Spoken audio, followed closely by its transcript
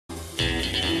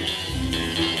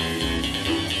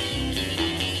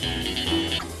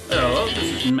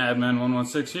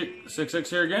Madman1166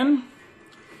 here again,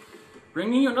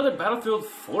 bringing you another Battlefield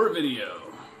 4 video.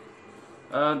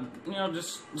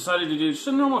 Just decided to do just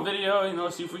a normal video,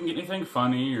 see if we can get anything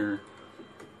funny or,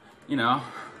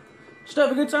 just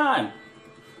have a good time.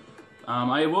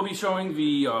 I will be showing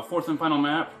the fourth and final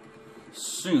map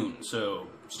soon, so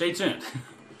stay tuned.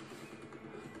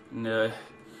 And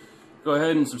go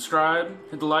ahead and subscribe,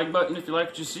 hit the like button if you like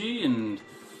what you see, and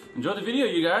enjoy the video,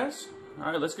 you guys.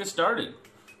 Alright, let's get started.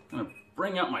 I'm gonna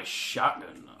bring out my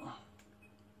shotgun though.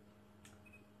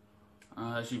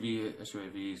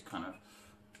 SUV is kind of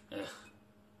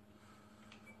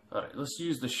Alright, let's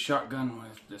use the shotgun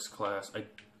with this class. I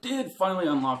did finally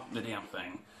unlock the damn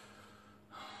thing.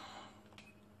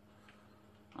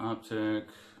 Optic.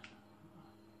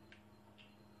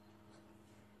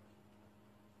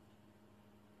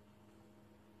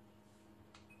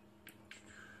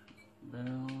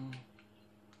 Bell.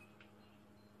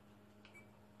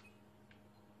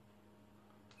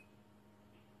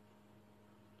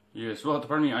 Yes, well,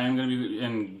 pardon me, I am going to be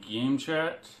in game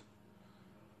chat.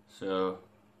 So,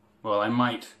 well, I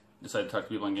might decide to talk to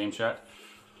people in game chat.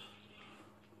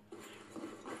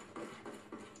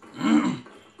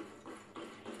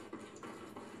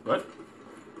 What?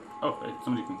 Oh,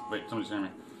 wait, somebody's hearing me.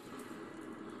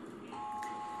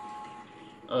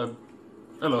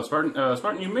 Hello, Spartan.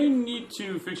 Spartan, you may need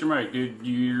to fix your mic,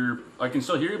 dude. I can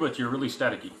still hear you, but you're really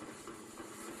staticky.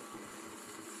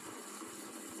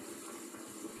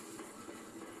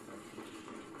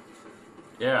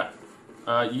 Yeah.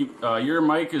 Your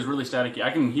mic is really staticky. I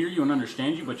can hear you and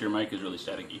understand you, but your mic is really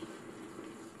staticky.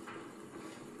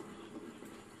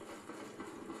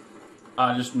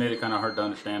 I just made it kind of hard to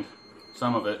understand.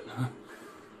 Some of it.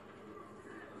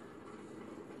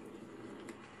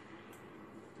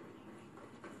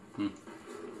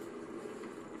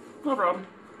 No problem.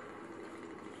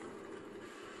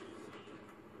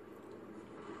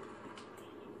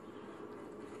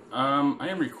 I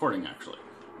am recording, actually.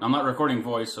 I'm not recording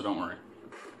voice, so don't worry.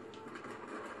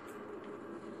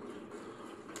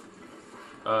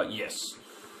 Yes.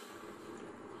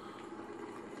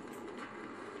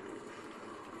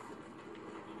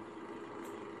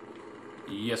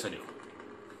 Yes, I do.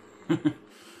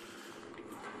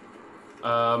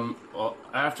 Well,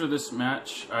 after this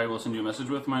match, I will send you a message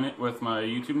with my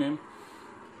YouTube name.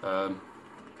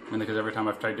 Because every time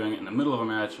I've tried doing it in the middle of a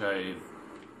match, I've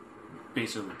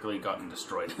basically gotten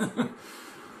destroyed.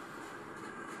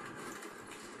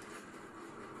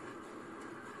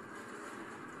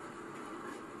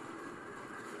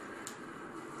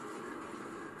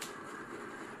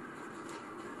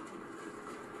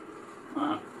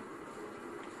 Huh.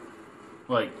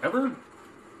 Like, ever?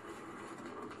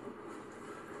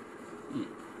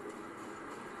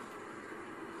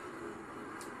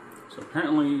 So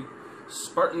apparently,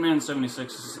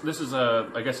 Spartanman76, this is,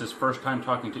 I guess, his first time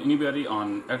talking to anybody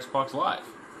on Xbox Live.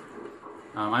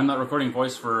 I'm not recording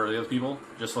voice for the other people,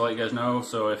 just to let you guys know,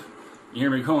 so if you hear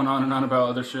me going on and on about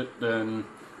other shit, then,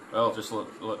 well,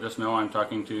 just know I'm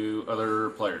talking to other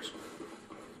players.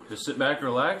 Just sit back,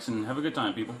 relax, and have a good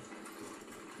time, people.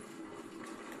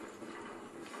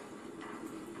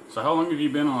 So how long have you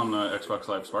been on Xbox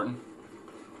Live, Spartan?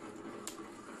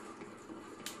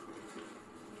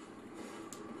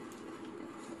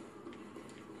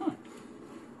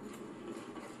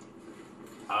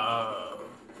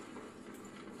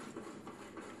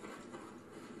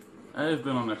 I've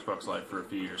been on Xbox Live for a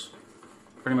few years.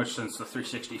 Pretty much since the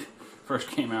 360 first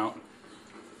came out.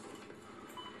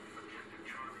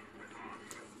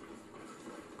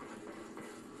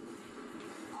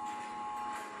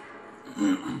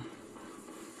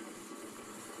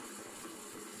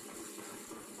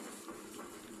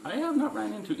 I have not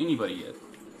ran into anybody yet,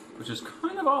 which is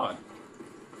kind of odd.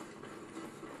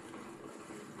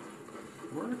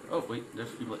 Where? Oh, wait,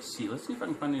 there's people at C. Let's see if I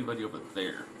can find anybody over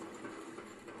there.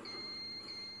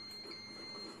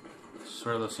 I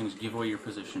swear those things give away your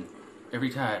position every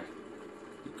time.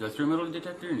 You go through a metal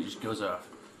detector and it just goes off.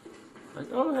 Like,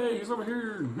 oh hey, he's over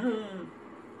here.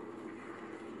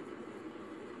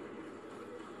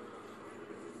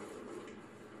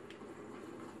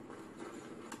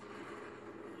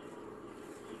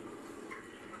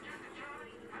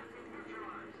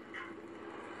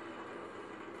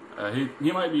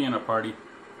 He might be in a party.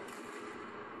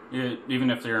 Even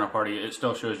if they're in a party, it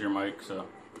still shows your mic, so.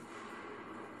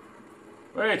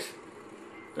 Wait!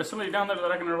 There's somebody down there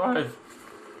that I can revive.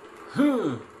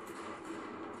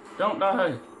 Don't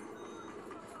die.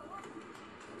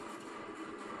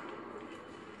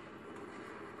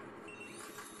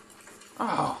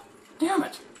 Oh, damn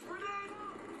it.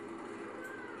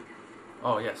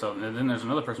 Oh yeah, so and then there's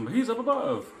another person, but he's up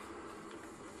above.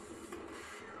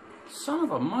 Son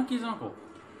of a monkey's uncle.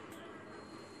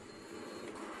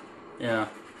 Yeah.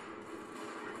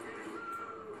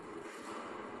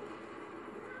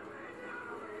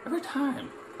 Every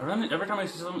time I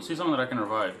see someone that I can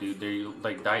revive, dude, they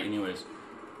like die anyways.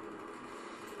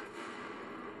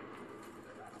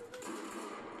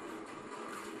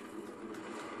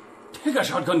 Take a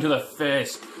shotgun to the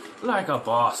face, like a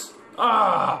boss.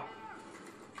 Ah!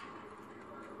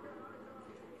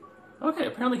 Okay,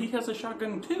 apparently he has a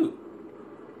shotgun too.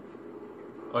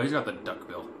 Oh, he's got the duck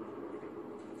bill.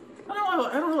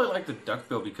 I don't really like the duck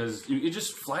bill because it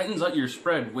just flattens out your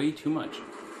spread way too much.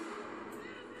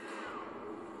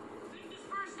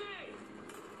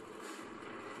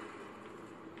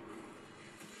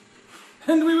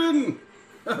 And we win!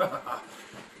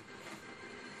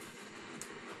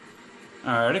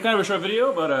 Alright, kind of a short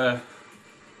video, but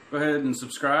go ahead and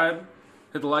subscribe,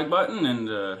 hit the like button,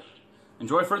 and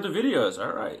enjoy further videos.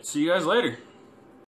 Alright, see you guys later.